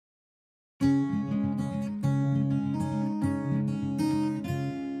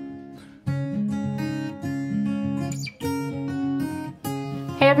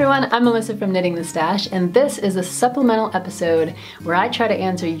everyone, I'm Melissa from Knitting the Stash, and this is a supplemental episode where I try to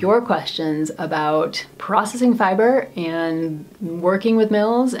answer your questions about processing fiber and working with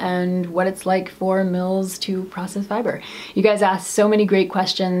mills and what it's like for mills to process fiber. You guys asked so many great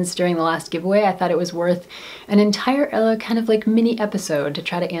questions during the last giveaway. I thought it was worth an entire kind of like mini episode to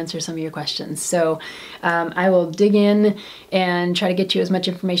try to answer some of your questions. So I will dig in and try to get you as much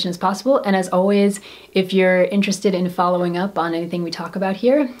information as possible. And as always, if you're interested in following up on anything we talk about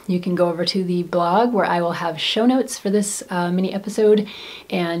here, you can go over to the blog where I will have show notes for this mini episode,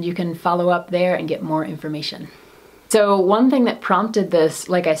 and you can follow up there and get more information. So one thing that prompted this,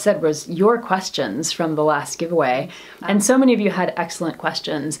 like I said, was your questions from the last giveaway. And so many of you had excellent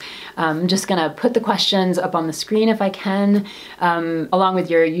questions. I'm just gonna put the questions up on the screen if I can, along with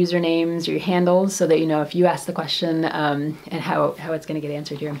your usernames, your handles, so that you know if you ask the question and how it's gonna get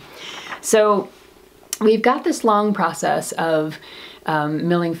answered here. So we've got this long process of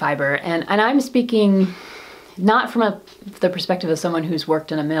milling fiber, and I'm speaking not from the perspective of someone who's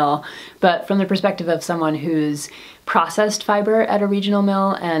worked in a mill, but from the perspective of someone who's processed fiber at a regional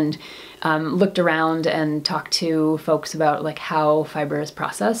mill and looked around and talked to folks about like how fiber is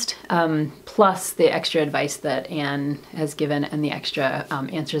processed, plus the extra advice that Anne has given and the extra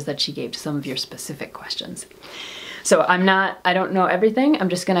answers that she gave to some of your specific questions. So I don't know everything. I'm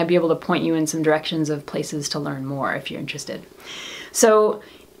just gonna be able to point you in some directions of places to learn more if you're interested. So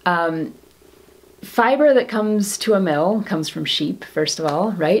fiber that comes to a mill comes from sheep, first of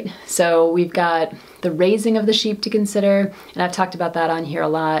all, right? So we've got the raising of the sheep to consider, and I've talked about that on here a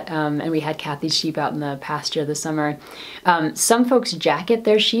lot, and we had Kathy's sheep out in the pasture this summer. Some folks jacket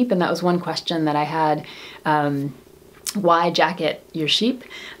their sheep, and that was one question that I had. Why jacket your sheep?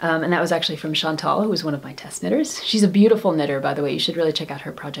 And that was actually from Chantal, who was one of my test knitters. She's a beautiful knitter, by the way. You should really check out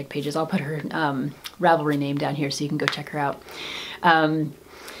her project pages. I'll put her Ravelry name down here so you can go check her out.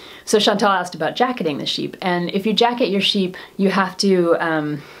 So Chantal asked about jacketing the sheep, and if you jacket your sheep, you have to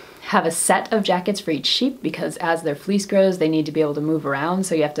have a set of jackets for each sheep, because as their fleece grows, they need to be able to move around,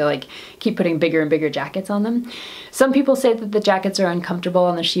 so you have to like keep putting bigger and bigger jackets on them. Some people say that the jackets are uncomfortable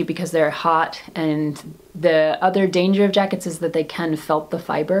on the sheep because they're hot, and the other danger of jackets is that they can felt the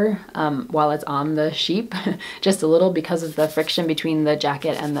fiber while it's on the sheep, just a little, because of the friction between the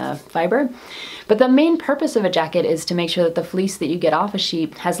jacket and the fiber. But the main purpose of a jacket is to make sure that the fleece that you get off a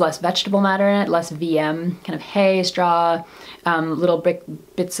sheep has less vegetable matter in it, less VM, kind of hay, straw, little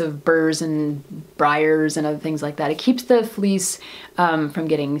bits of burrs and briars and other things like that. It keeps the fleece from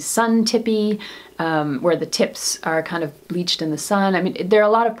getting sun tippy, where the tips are kind of bleached in the sun. I mean, there are a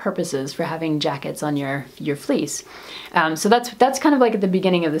lot of purposes for having jackets on your fleece. So that's kind of like at the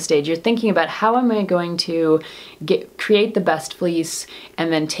beginning of the stage. You're thinking about how am I going to create the best fleece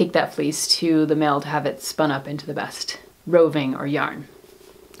and then take that fleece to the mill to have it spun up into the best roving or yarn.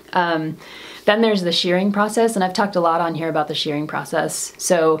 Then there's the shearing process, and I've talked a lot on here about the shearing process.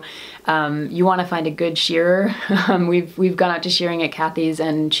 So you want to find a good shearer. We've gone out to shearing at Kathy's,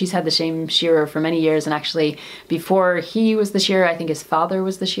 and she's had the same shearer for many years, and actually before he was the shearer, I think his father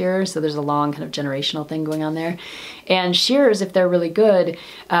was the shearer, so there's a long kind of generational thing going on there. And shearers, if they're really good,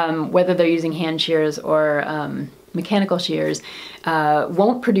 whether they're using hand shears or mechanical shears,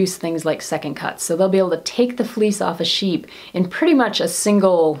 won't produce things like second cuts. So they'll be able to take the fleece off a sheep in pretty much a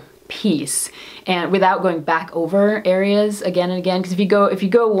single piece, and without going back over areas again and again. Because if you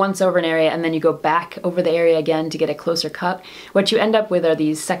go once over an area and then you go back over the area again to get a closer cut, what you end up with are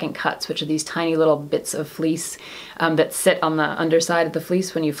these second cuts, which are these tiny little bits of fleece that sit on the underside of the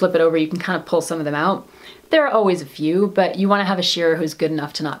fleece. When you flip it over, you can kind of pull some of them out. There are always a few, but you want to have a shearer who's good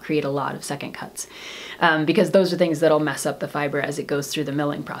enough to not create a lot of second cuts, because those are things that'll mess up the fiber as it goes through the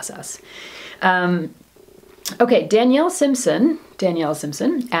milling process. Okay, Danielle Simpson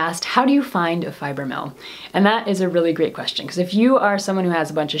asked, how do you find a fiber mill? And that is a really great question, because if you are someone who has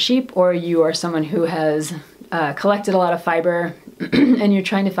a bunch of sheep, or you are someone who has collected a lot of fiber and you're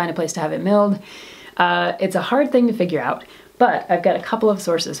trying to find a place to have it milled, it's a hard thing to figure out. But I've got a couple of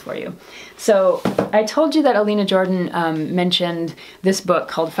sources for you. So I told you that Alina Jordan mentioned this book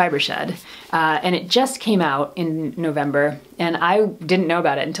called Fiber Shed, and it just came out in November, and I didn't know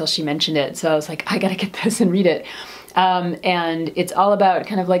about it until she mentioned it. So I was like, I gotta get this and read it. And it's all about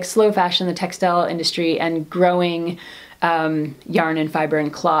kind of like slow fashion, the textile industry, and growing yarn and fiber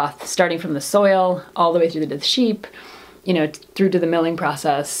and cloth, starting from the soil all the way through to the sheep, you know, through to the milling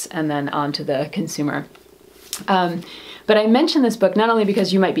process, and then on to the consumer. But I mention this book not only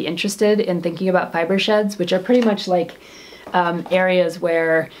because you might be interested in thinking about fiber sheds, which are pretty much like areas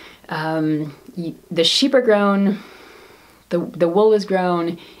where the sheep are grown, the wool is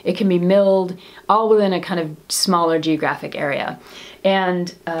grown, it can be milled, all within a kind of smaller geographic area.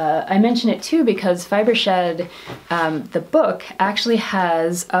 And I mention it too because Fibershed, the book, actually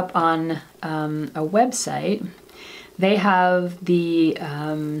has up on a website, they have the,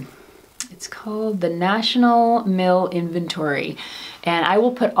 it's called the National Mill Inventory. And I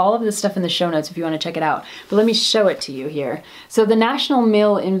will put all of this stuff in the show notes if you want to check it out. But let me show it to you here. So the National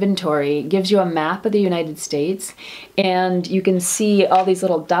Mill Inventory gives you a map of the United States, and you can see all these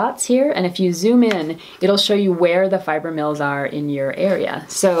little dots here. And if you zoom in, it'll show you where the fiber mills are in your area.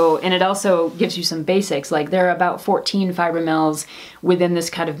 So, and it also gives you some basics, like there are about 14 fiber mills within this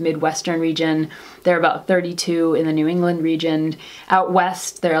kind of Midwestern region. There are about 32 in the New England region. Out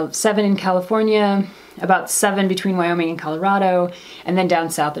west, there are 7 in California, about 7 between Wyoming and Colorado, and then down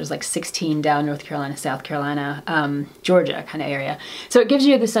south there's like 16 down North Carolina, South Carolina, Georgia kind of area. So it gives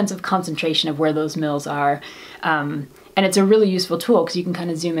you the sense of concentration of where those mills are, and it's a really useful tool because you can kind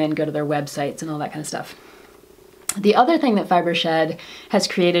of zoom in, go to their websites and all that kind of stuff. The other thing that Fibershed has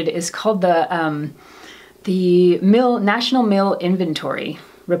created is called the National Mill Inventory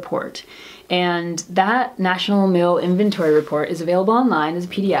Report. And that National Mill Inventory Report is available online as a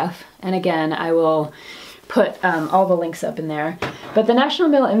PDF. And again, I will put all the links up in there. But the National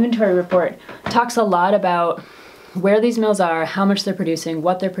Mill Inventory Report talks a lot about where these mills are, how much they're producing,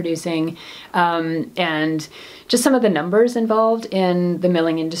 what they're producing, and just some of the numbers involved in the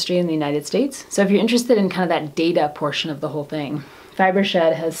milling industry in the United States. So if you're interested in kind of that data portion of the whole thing,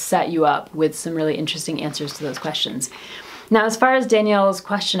 Fibershed has set you up with some really interesting answers to those questions. Now, as far as Danielle's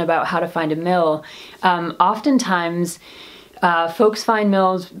question about how to find a mill, oftentimes folks find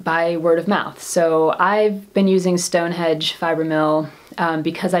mills by word of mouth. So I've been using Stonehenge Fiber Mill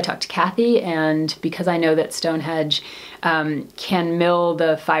because I talked to Kathy and because I know that Stonehenge can mill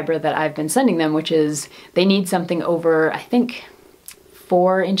the fiber that I've been sending them, which is they need something over, I think,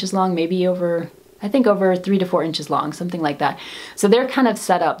 4 inches long, maybe over, I think over 3 to 4 inches long, something like that. So they're kind of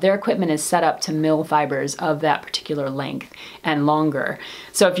set up, their equipment is set up to mill fibers of that particular length and longer.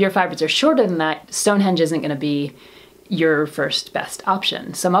 So if your fibers are shorter than that, Stonehenge isn't going to be your first best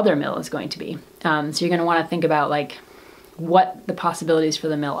option. Some other mill is going to be. So you're going to want to think about like what the possibilities for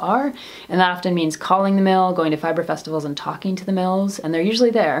the mill are. And that often means calling the mill, going to fiber festivals and talking to the mills, and they're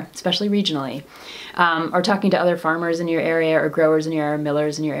usually there, especially regionally, or talking to other farmers in your area or growers in your area,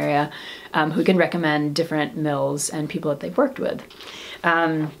 millers in your area, who can recommend different mills and people that they've worked with.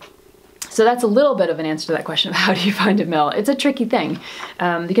 So that's a little bit of an answer to that question of how do you find a mill. It's a tricky thing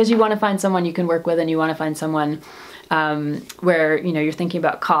because you want to find someone you can work with and you want to find someone where you're thinking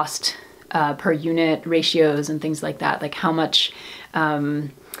about cost per unit ratios and things like that, like how much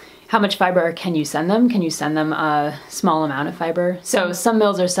fiber can you send them? Can you send them a small amount of fiber? So some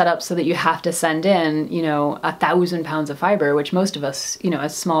mills are set up so that you have to send in 1,000 pounds of fiber, which most of us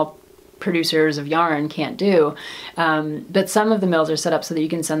as small producers of yarn can't do. But some of the mills are set up so that you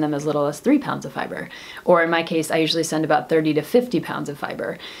can send them as little as 3 pounds of fiber. Or in my case, I usually send about 30 to 50 pounds of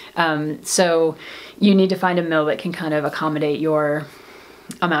fiber. So you need to find a mill that can kind of accommodate your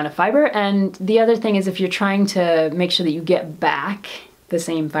amount of fiber. And the other thing is if you're trying to make sure that you get back the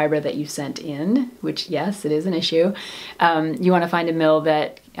same fiber that you sent in, which yes, it is an issue, you want to find a mill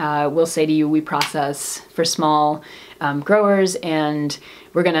that will say to you, we process for small growers and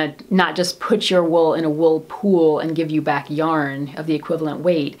we're gonna not just put your wool in a wool pool and give you back yarn of the equivalent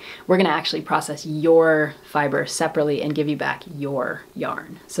weight, we're gonna actually process your fiber separately and give you back your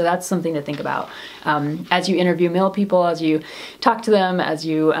yarn. So that's something to think about as you interview mill people, as you talk to them, as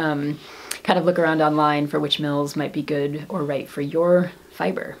you kind of look around online for which mills might be good or right for your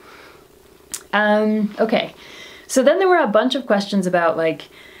fiber. Okay, so then there were a bunch of questions about like,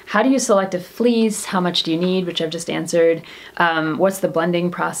 how do you select a fleece? How much do you need? Which I've just answered. What's the blending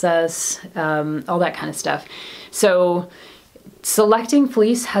process? All that kind of stuff. So selecting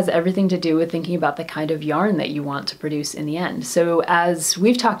fleece has everything to do with thinking about the kind of yarn that you want to produce in the end. So as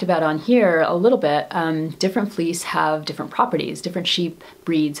we've talked about on here a little bit, different fleece have different properties. Different sheep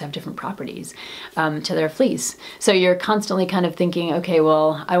breeds have different properties to their fleece. So you're constantly kind of thinking, okay,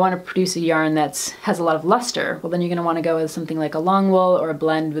 well, I want to produce a yarn that has a lot of luster. Well, then you're going to want to go with something like a long wool or a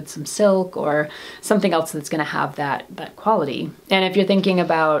blend with some silk or something else that's going to have that quality. And if you're thinking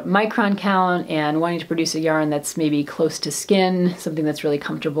about micron count and wanting to produce a yarn that's maybe close to skin, something that's really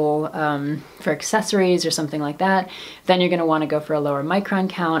comfortable for accessories or something like that, then you're going to want to go for a lower micron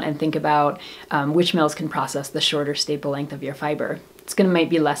count and think about which mills can process the shorter staple length of your fiber. It's going to might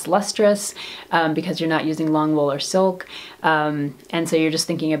be less lustrous because you're not using long wool or silk, and so you're just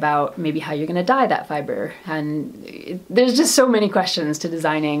thinking about maybe how you're going to dye that fiber. And there's just so many questions to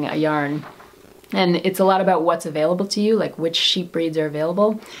designing a yarn. And it's a lot about what's available to you, like which sheep breeds are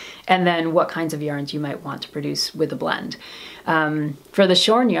available, and then what kinds of yarns you might want to produce with a blend. For the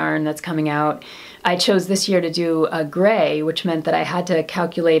shorn yarn that's coming out, I chose this year to do a gray, which meant that I had to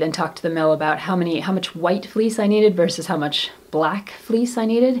calculate and talk to the mill about how much white fleece I needed versus how much black fleece I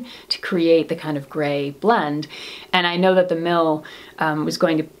needed to create the kind of gray blend. And I know that the mill was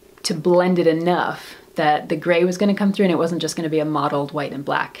going to blend it enough that the gray was going to come through and it wasn't just going to be a mottled white and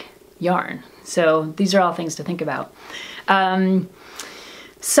black yarn. So these are all things to think about.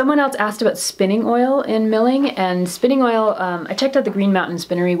 Someone else asked about spinning oil in milling, and spinning oil, I checked out the Green Mountain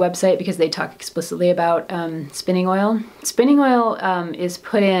Spinnery website because they talk explicitly about spinning oil. Spinning oil is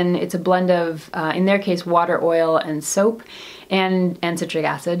put in, it's a blend of, in their case, water, oil, and soap, and citric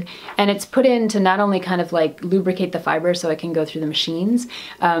acid. And it's put in to not only kind of like lubricate the fiber so it can go through the machines,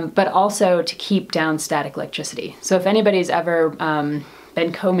 but also to keep down static electricity. So if anybody's ever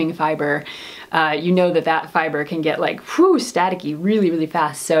been combing fiber, you know that fiber can get like staticky really, really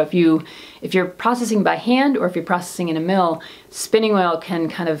fast. So if you're processing by hand or if you're processing in a mill, spinning oil can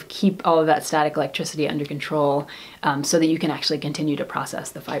kind of keep all of that static electricity under control, so that you can actually continue to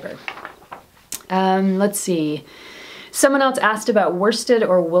process the fiber. Let's see. Someone else asked about worsted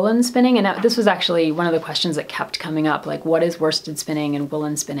or woolen spinning, and this was actually one of the questions that kept coming up, like what is worsted spinning and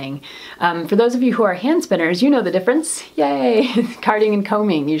woolen spinning? For those of you who are hand spinners, you know the difference. Yay! Carding and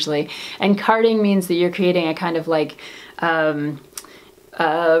combing usually. And carding means that you're creating a kind of like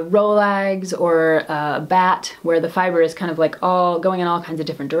rollags or a bat where the fiber is kind of like all going in all kinds of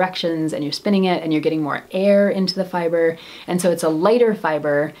different directions, and you're spinning it and you're getting more air into the fiber. And so it's a lighter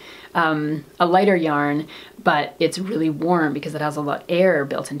fiber, a lighter yarn, but it's really warm because it has a lot of air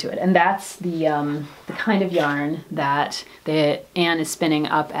built into it. And that's the kind of yarn that Anne is spinning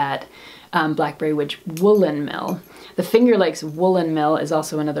up at Blackberry Ridge Woolen Mill. The Finger Lakes Woolen Mill is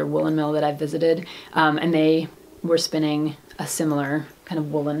also another woolen mill that I've visited, and they were spinning a similar kind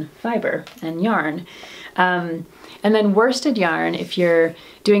of woolen fiber and yarn. And then worsted yarn, if you're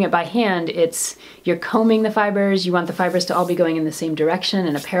doing it by hand, you're combing the fibers. You want the fibers to all be going in the same direction,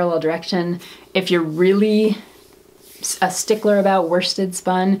 in a parallel direction. If you're really a stickler about worsted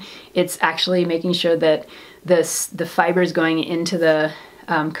spun, it's actually making sure that the fibers going into the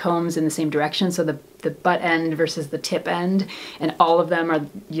combs in the same direction, so the butt end versus the tip end, and all of them are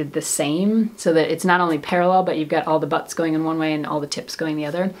the same, so that it's not only parallel, but you've got all the butts going in one way and all the tips going the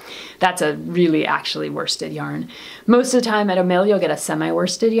other. That's a really actually worsted yarn. Most of the time at a mill you'll get a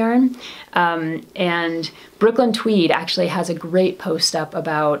semi-worsted yarn, and Brooklyn Tweed actually has a great post up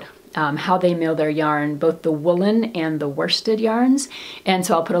about how they mill their yarn, both the woolen and the worsted yarns. And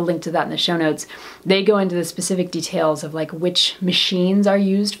so I'll put a link to that in the show notes. They go into the specific details of like which machines are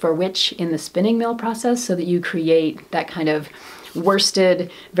used for which in the spinning mill process, so that you create that kind of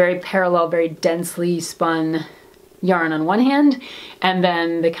worsted, very parallel, very densely spun yarn on one hand, and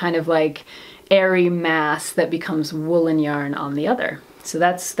then the kind of like airy mass that becomes woolen yarn on the other. So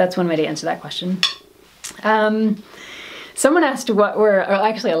that's one way to answer that question. Someone asked or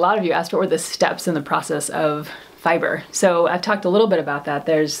actually a lot of you asked what were the steps in the process of fiber. So I've talked a little bit about that.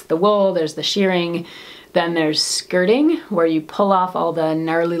 There's the wool, there's the shearing, then there's skirting, where you pull off all the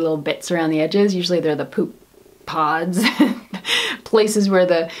gnarly little bits around the edges. Usually they're the poop pods, places where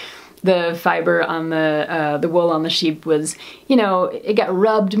the fiber on the wool on the sheep was, you know, it got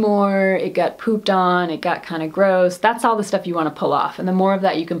rubbed more, it got pooped on, it got kind of gross. That's all the stuff you want to pull off. And the more of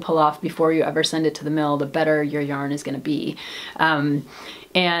that you can pull off before you ever send it to the mill, the better your yarn is going to be.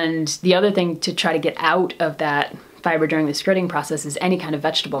 And the other thing to try to get out of that fiber during the skirting process is any kind of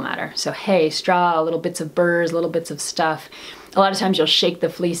vegetable matter. So hay, straw, little bits of burrs, little bits of stuff. A lot of times you'll shake the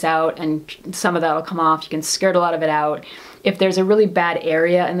fleece out and some of that will come off. You can skirt a lot of it out. If there's a really bad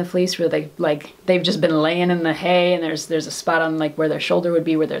area in the fleece where they've just been laying in the hay and there's a spot on like where their shoulder would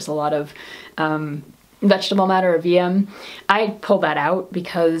be where there's a lot of vegetable matter or VM, I pull that out,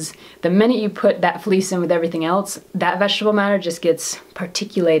 because the minute you put that fleece in with everything else, that vegetable matter just gets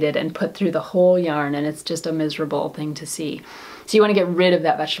particulated and put through the whole yarn, and it's just a miserable thing to see. So you want to get rid of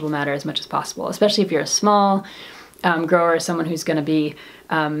that vegetable matter as much as possible, especially if you're a small grower, someone who's going to be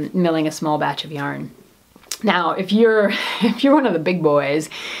milling a small batch of yarn. Now, if you're one of the big boys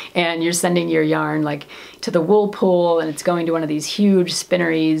and you're sending your yarn like to the wool pool and it's going to one of these huge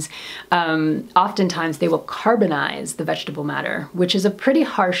spinneries, oftentimes they will carbonize the vegetable matter, which is a pretty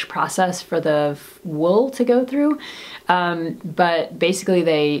harsh process for the wool to go through. But basically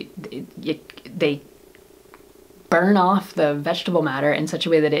they burn off the vegetable matter in such a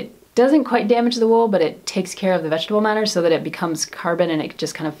way that it doesn't quite damage the wool, but it takes care of the vegetable matter so that it becomes carbon and it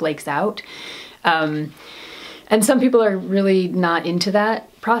just kind of flakes out. And some people are really not into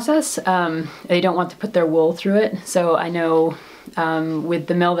that process. They don't want to put their wool through it. So I know with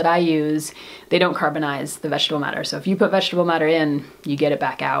the mill that I use, they don't carbonize the vegetable matter. So if you put vegetable matter in, you get it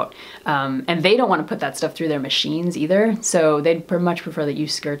back out. And they don't want to put that stuff through their machines either. So they'd much prefer that you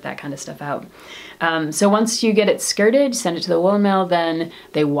skirt that kind of stuff out. So once you get it skirted, send it to the woolen mill, then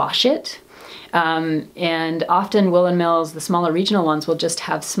they wash it. And often woolen mills, the smaller regional ones, will just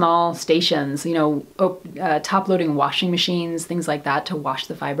have small stations, you know, top-loading washing machines, things like that, to wash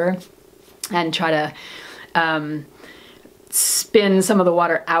the fiber and try to spin some of the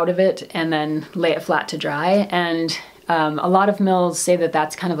water out of it and then lay it flat to dry. And a lot of mills say that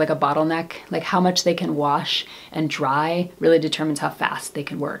that's kind of like a bottleneck, like how much they can wash and dry really determines how fast they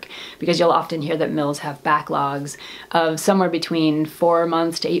can work. Because you'll often hear that mills have backlogs of somewhere between 4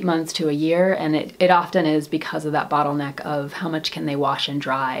 months to 8 months to a year, and it often is because of that bottleneck of how much can they wash and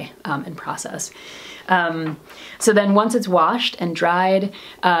dry and process. So then once it's washed and dried,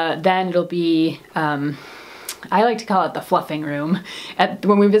 then it'll be I like to call it the fluffing room.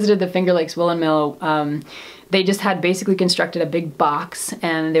 When we visited the Finger Lakes Woolen Mill, they just had basically constructed a big box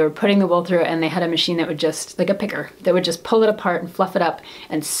and they were putting the wool through it, and they had a machine that would just, like a picker, that would just pull it apart and fluff it up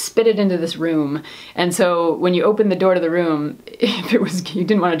and spit it into this room. And so when you opened the door to the room, if it was, you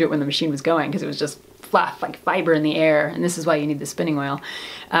didn't want to do it when the machine was going because it was just fluff, like fiber in the air, and this is why you need the spinning oil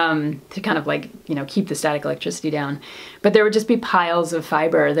to kind of like, you know, keep the static electricity down. But there would just be piles of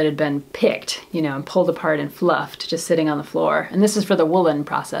fiber that had been picked, you know, and pulled apart and fluffed, just sitting on the floor. And this is for the woolen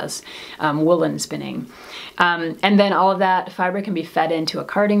process, woolen spinning. And then all of that fiber can be fed into a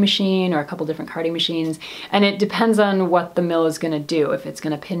carding machine or a couple different carding machines, and it depends on what the mill is going to do. If it's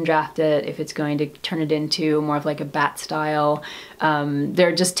going to pin draft it, if it's going to turn it into more of like a bat style. There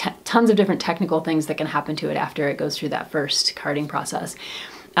are just tons of different technical things that can happen to it after it goes through that first carding process.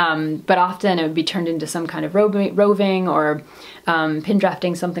 But often it would be turned into some kind of roving or pin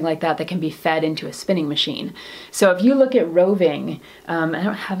drafting, something like that, that can be fed into a spinning machine. So if you look at roving, I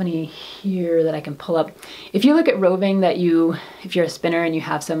don't have any here that I can pull up. If you look at roving if you're a spinner and you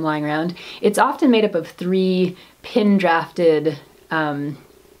have some lying around, it's often made up of 3 pin drafted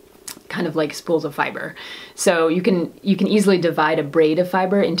kind of like spools of fiber. So you can easily divide a braid of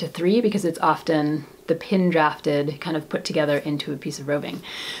fiber into 3 because it's often the pin drafted kind of put together into a piece of roving.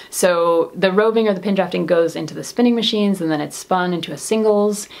 So the roving or the pin drafting goes into the spinning machines, and then it's spun into a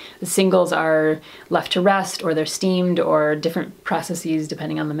singles. The singles are left to rest, or they're steamed, or different processes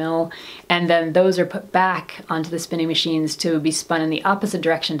depending on the mill. And then those are put back onto the spinning machines to be spun in the opposite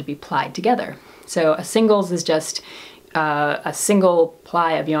direction to be plied together. So a singles is just a single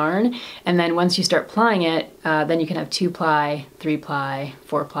ply of yarn, and then once you start plying it, then you can have 2 ply, 3 ply,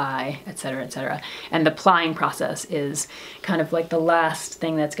 4 ply, etc., etc. And the plying process is kind of like the last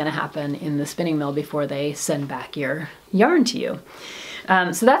thing that's going to happen in the spinning mill before they send back your yarn to you.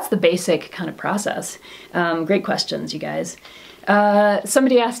 So that's the basic kind of process. Great questions, you guys.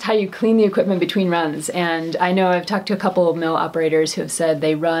 Somebody asked how you clean the equipment between runs, and I know I've talked to a couple of mill operators who have said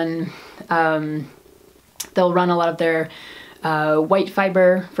they run they'll run a lot of their white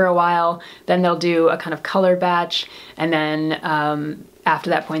fiber for a while, then they'll do a kind of color batch, and then after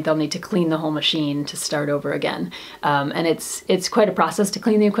that point they'll need to clean the whole machine to start over again. And it's quite a process to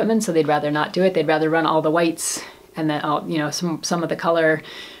clean the equipment, so they'd rather not do it. They'd rather run all the whites and then you know, some of the color,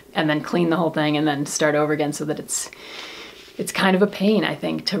 and then clean the whole thing and then start over again, so that it's kind of a pain, I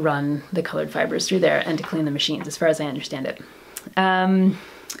think, to run the colored fibers through there and to clean the machines, as far as I understand it.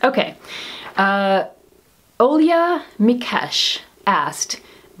 Okay. Olya Mikesh asked,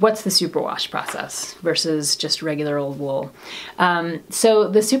 what's the superwash process versus just regular old wool? So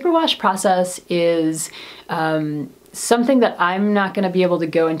the superwash process is something that I'm not going to be able to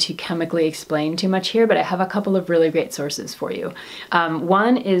go into chemically explain too much here, but I have a couple of really great sources for you.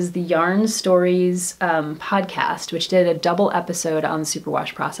 One is the Yarn Stories podcast, which did a double episode on the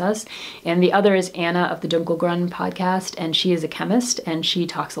superwash process, and the other is Anna of the Dunkelgrund podcast, and she is a chemist, and she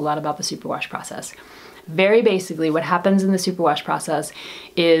talks a lot about the superwash process. Very basically, what happens in the superwash process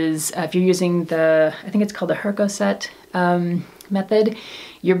is if you're using I think it's called the Hercoset method,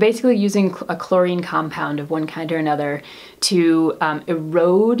 you're basically using a chlorine compound of one kind or another to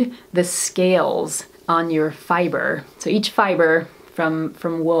erode the scales on your fiber. So each fiber from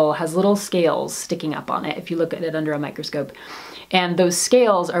wool has little scales sticking up on it if you look at it under a microscope. And those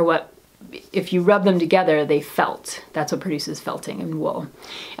scales are what, if you rub them together, they felt. That's what produces felting in wool.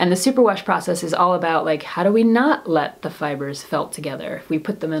 And the superwash process is all about, like, how do we not let the fibers felt together? If we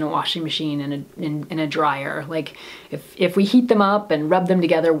put them in a washing machine and in a dryer, like if we heat them up and rub them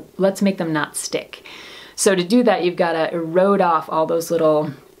together, let's make them not stick. So to do that, you've got to erode off all those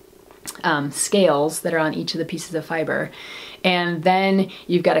little scales that are on each of the pieces of fiber. And then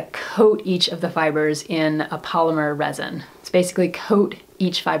you've got to coat each of the fibers in a polymer resin. It's basically coat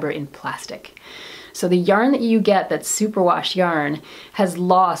each fiber in plastic. So the yarn that you get that's superwash yarn has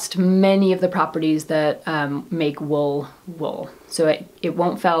lost many of the properties that make wool wool. So it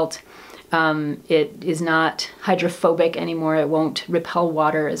won't felt, it is not hydrophobic anymore, it won't repel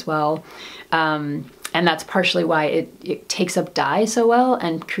water as well. And that's partially why it takes up dye so well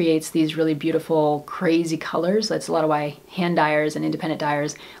and creates these really beautiful, crazy colors. That's a lot of why hand dyers and independent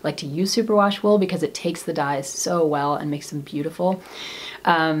dyers like to use superwash wool, because it takes the dyes so well and makes them beautiful.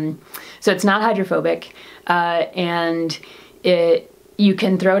 So it's not hydrophobic, and you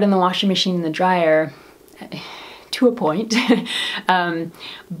can throw it in the washing machine and the dryer to a point,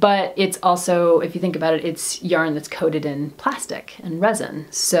 but it's also, if you think about it, it's yarn that's coated in plastic and resin.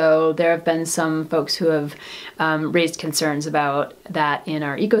 So there have been some folks who have raised concerns about that in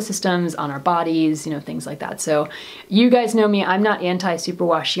our ecosystems, on our bodies, you know, things like that. So you guys know me, I'm not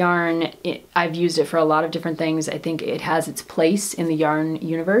anti-superwash yarn. I've used it for a lot of different things. I think it has its place in the yarn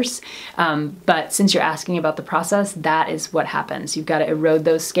universe. But since you're asking about the process, that is what happens. You've got to erode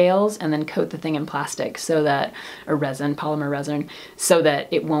those scales and then coat the thing in plastic so that, or resin, polymer resin, so that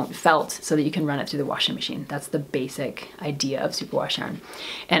it won't felt, so that you can run it through the washing machine. That's the basic idea of superwash yarn.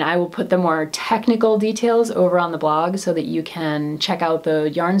 And I will put the more technical details over on the blog so that you can check out the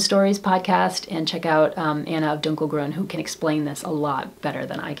Yarn Stories podcast and check out Anna of Dunkelgrün, who can explain this a lot better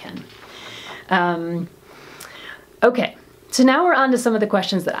than I can. Okay. So now we're on to some of the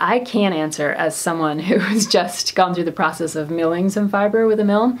questions that I can answer as someone who has just gone through the process of milling some fiber with a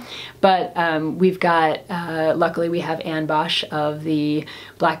mill. But we've got, luckily we have Ann Bosch of the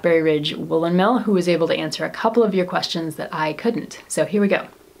Blackberry Ridge Woolen Mill, who was able to answer a couple of your questions that I couldn't. So here we go.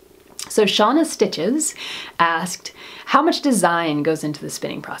 So Shauna Stitches asked, how much design goes into the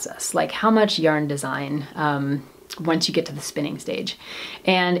spinning process? Like how much yarn design once you get to the spinning stage?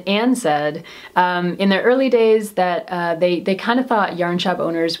 And Anne said, in the early days that they kind of thought yarn shop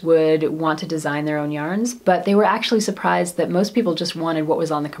owners would want to design their own yarns, but they were actually surprised that most people just wanted what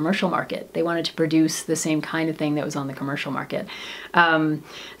was on the commercial market. They wanted to produce the same kind of thing that was on the commercial market.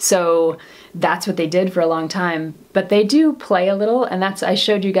 So that's what they did for a long time, but they do play a little, and that's, I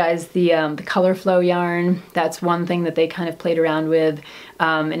showed you guys the color flow yarn. That's one thing that they kind of played around with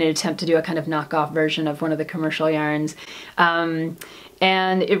in an attempt to do a kind of knockoff version of one of the commercial yarns.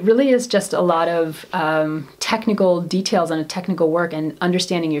 And it really is just a lot of technical details on a technical work and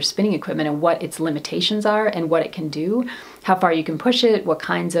understanding your spinning equipment and what its limitations are and what it can do, how far you can push it, what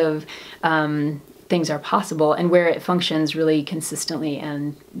kinds of things are possible, and where it functions really consistently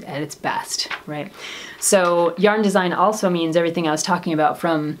and at its best, right? So yarn design also means everything I was talking about,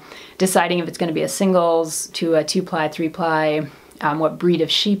 from deciding if it's going to be a singles to a 2-ply, 3-ply, what breed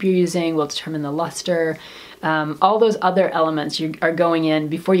of sheep you're using will determine the luster. All those other elements are going in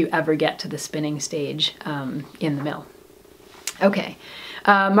before you ever get to the spinning stage in the mill. Okay,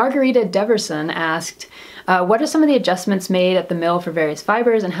 Margarita Deverson asked, what are some of the adjustments made at the mill for various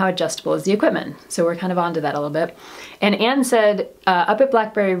fibers, and how adjustable is the equipment? So we're kind of onto that a little bit. And Anne said, up at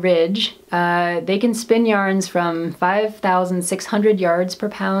Blackberry Ridge, they can spin yarns from 5,600 yards per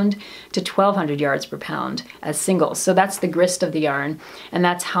pound to 1,200 yards per pound as singles. So that's the grist of the yarn, and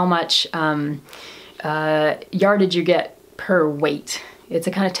that's how much yardage you get per weight. It's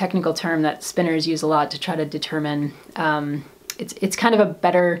a kind of technical term that spinners use a lot to try to determine, it's kind of a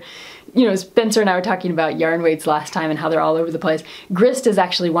better, you know, Spencer and I were talking about yarn weights last time and how they're all over the place. Grist is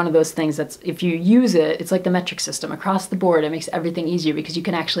actually one of those things that's, if you use it, it's like the metric system across the board. It makes everything easier because you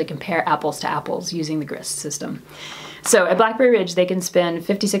can actually compare apples to apples using the grist system. So at Blackberry Ridge, they can spin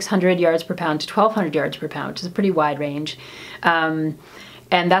 5,600 yards per pound to 1,200 yards per pound, which is a pretty wide range. And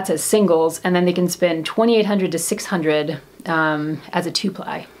that's as singles, and then they can spin 2,800 to 600 as a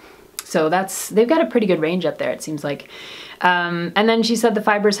 2-ply. So they've got a pretty good range up there, it seems like. And then she said the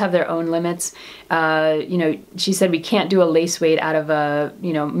fibers have their own limits. You know, she said we can't do a lace weight out of a,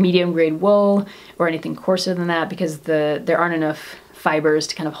 you know, medium grade wool or anything coarser than that because there aren't enough fibers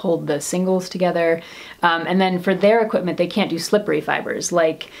to kind of hold the singles together. And then for their equipment, they can't do slippery fibers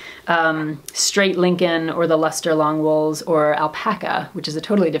like straight Lincoln or the Luster long wools or alpaca, which is a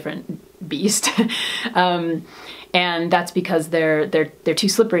totally different beast. And that's because they're too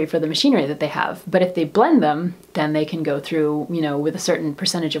slippery for the machinery that they have. But if they blend them, then they can go through, you know, with a certain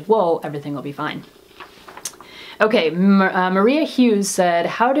percentage of wool, everything will be fine. Okay, Maria Hughes said,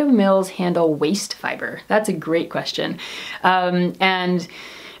 how do mills handle waste fiber? That's a great question. Anne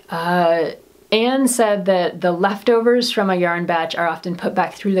said that the leftovers from a yarn batch are often put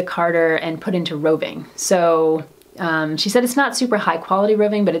back through the carder and put into roving. So She said it's not super high quality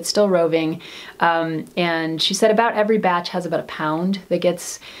roving, but it's still roving. And she said about every batch has about a pound that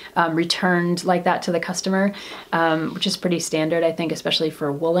gets returned like that to the customer, which is pretty standard, I think, especially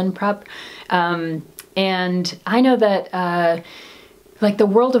for woolen prep. And I know that like the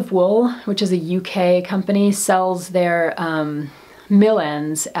World of Wool, which is a UK company, sells their mill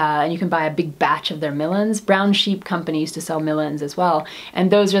ends, and you can buy a big batch of their mill ends. Brown Sheep Company used to sell mill ends as well,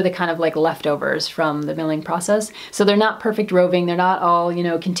 and those are the kind of like leftovers from the milling process. So they're not perfect roving, they're not all, you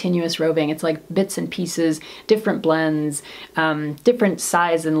know, continuous roving. It's like bits and pieces, different blends, different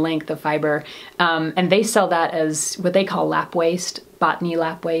size and length of fiber, and they sell that as what they call lap waste, botany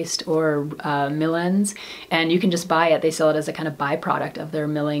lap waste, or mill ends, and you can just buy it. They sell it as a kind of byproduct of their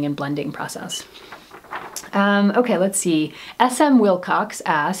milling and blending process. Okay, let's see. SM Wilcox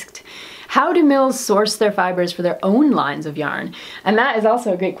asked, how do mills source their fibers for their own lines of yarn? And that is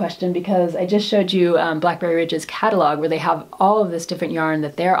also a great question, because I just showed you Blackberry Ridge's catalog where they have all of this different yarn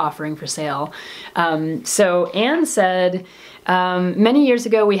that they're offering for sale. So Anne said, many years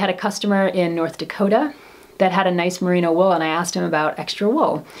ago we had a customer in North Dakota that had a nice merino wool, and I asked him about extra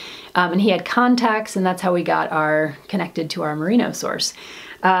wool. And he had contacts, and that's how we got connected to our merino source.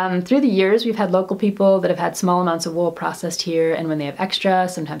 Through the years, we've had local people that have had small amounts of wool processed here, and when they have extra,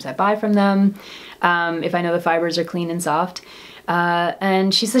 sometimes I buy from them, if I know the fibers are clean and soft.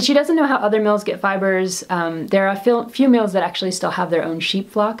 And she said she doesn't know how other mills get fibers. There are a few mills that actually still have their own sheep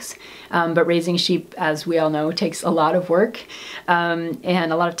flocks, but raising sheep, as we all know, takes a lot of work and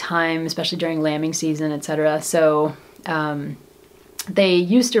a lot of time, especially during lambing season, etc. So they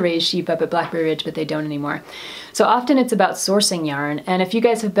used to raise sheep up at Blackberry Ridge, but they don't anymore. So often it's about sourcing yarn. And if you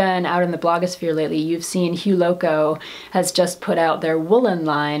guys have been out in the blogosphere lately, you've seen Hugh Loco has just put out their woolen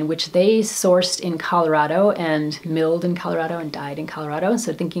line, which they sourced in Colorado and milled in Colorado and dyed in Colorado.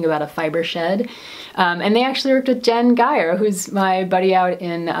 So thinking about a fiber shed. And they actually worked with Jen Geyer, who's my buddy out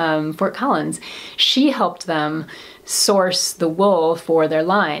in Fort Collins. She helped them source the wool for their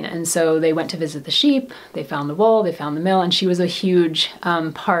line, and so they went to visit the sheep, they found the wool, they found the mill, and she was a huge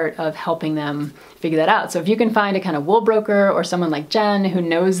part of helping them figure that out. So if you can find a kind of wool broker or someone like Jen who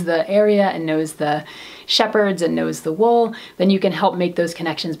knows the area and knows the shepherds and knows the wool, then you can help make those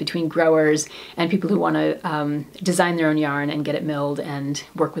connections between growers and people who want to design their own yarn and get it milled and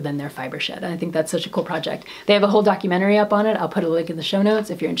work within their fiber shed. And I think that's such a cool project. They have a whole documentary up on it. I'll put a link in the show notes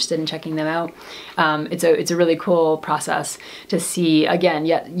if you're interested in checking them out. It's a really cool process to see, again,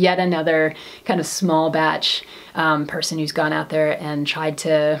 yet another kind of small batch person who's gone out there and tried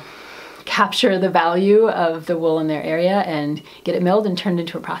to capture the value of the wool in their area and get it milled and turned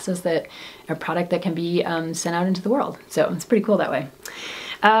into a product that can be sent out into the world. So it's pretty cool that way.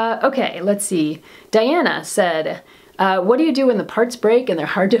 Okay, let's see. Diana said, what do you do when the parts break and they're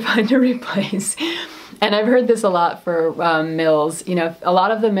hard to find to replace? And I've heard this a lot for mills. You know, a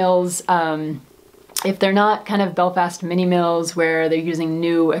lot of the mills, if they're not kind of Belfast mini mills where they're using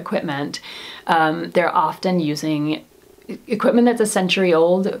new equipment, they're often using equipment that's a century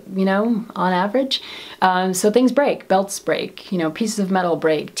old, you know, on average. So things break, belts break, you know, pieces of metal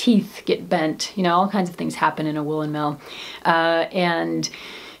break, teeth get bent, you know, all kinds of things happen in a woolen mill. And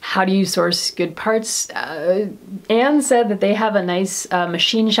how do you source good parts? Anne said that they have a nice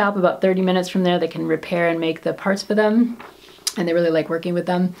machine shop about 30 minutes from there that can repair and make the parts for them, and they really like working with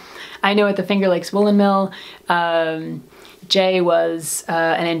them. I know at the Finger Lakes Woolen Mill, Jay was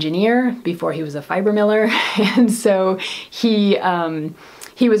an engineer before he was a fiber miller, and so he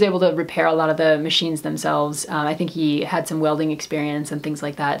was able to repair a lot of the machines themselves. I think he had some welding experience and things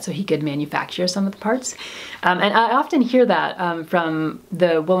like that, so he could manufacture some of the parts. And I often hear that from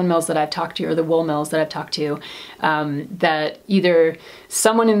the woolen mills that I've talked to, or the wool mills that I've talked to, that either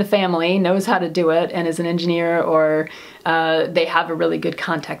someone in the family knows how to do it and is an engineer, or they have a really good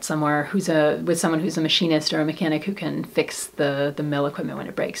contact somewhere with someone who's a machinist or a mechanic who can fix the mill equipment when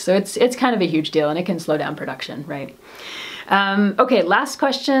it breaks. So it's kind of a huge deal, and it can slow down production, right? Okay, last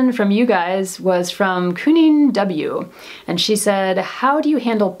question from you guys was from Kunin W. And she said, how do you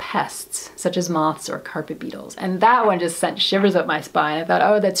handle pests such as moths or carpet beetles? And that one just sent shivers up my spine. I thought,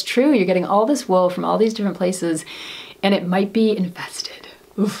 oh, that's true. You're getting all this wool from all these different places and it might be infested.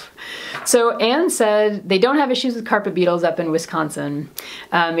 Oof. So Anne said they don't have issues with carpet beetles up in Wisconsin.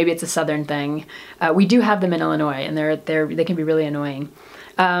 Maybe it's a southern thing. We do have them in Illinois, and they can be really annoying.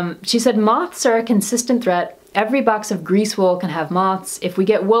 She said moths are a consistent threat. Every box of grease wool can have moths. If we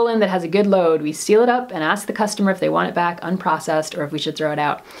get woolen that has a good load, we seal it up and ask the customer if they want it back unprocessed or if we should throw it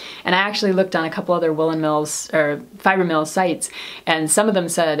out. And I actually looked on a couple other woolen mills or fiber mill sites, and some of them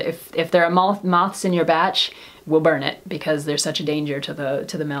said if there are moths in your batch, we'll burn it because they're such a danger to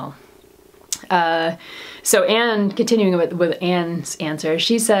the mill. So Anne, continuing with Anne's answer,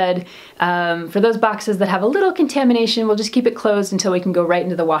 she said, for those boxes that have a little contamination, we'll just keep it closed until we can go right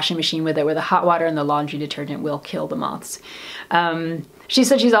into the washing machine with it, where the hot water and the laundry detergent will kill the moths. She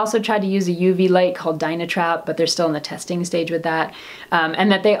said she's also tried to use a UV light called Dynatrap, but they're still in the testing stage with that.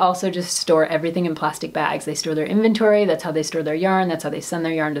 And that they also just store everything in plastic bags. They store their inventory, that's how they store their yarn, that's how they send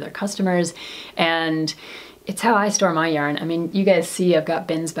their yarn to their customers. And it's how I store my yarn. I mean, you guys see I've got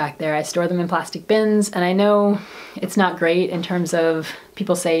bins back there. I store them in plastic bins, and I know it's not great in terms of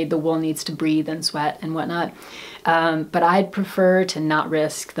people say the wool needs to breathe and sweat and whatnot. But I'd prefer to not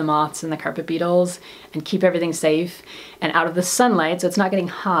risk the moths and the carpet beetles and keep everything safe and out of the sunlight, so it's not getting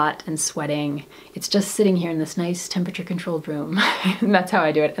hot and sweating. It's just sitting here in this nice temperature controlled room. And that's how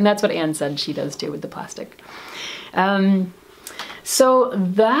I do it. And that's what Anne said she does too with the plastic. So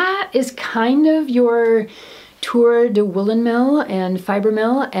that is kind of your tour de woolen mill and fiber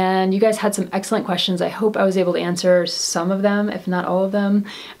mill, and you guys had some excellent questions. I hope I was able to answer some of them, if not all of them.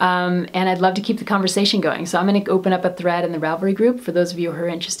 And I'd love to keep the conversation going. So I'm going to open up a thread in the Ravelry group for those of you who are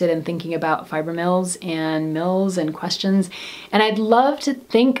interested in thinking about fiber mills and questions. And I'd love to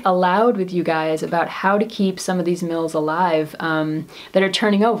think aloud with you guys about how to keep some of these mills alive that are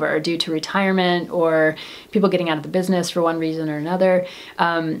turning over due to retirement or people getting out of the business for one reason or another.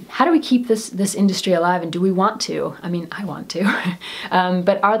 How do we keep this industry alive, and do we want to? I mean, I want to.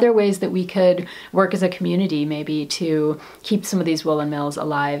 But are there ways that we could work as a community maybe to keep some of these woolen mills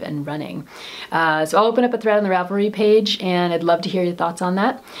alive and running? So I'll open up a thread on the Ravelry page, and I'd love to hear your thoughts on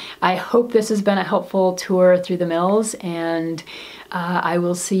that. I hope this has been a helpful tour through the mills, and I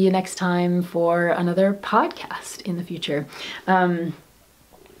will see you next time for another podcast in the future.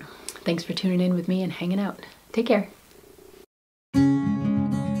 Thanks for tuning in with me and hanging out. Take care.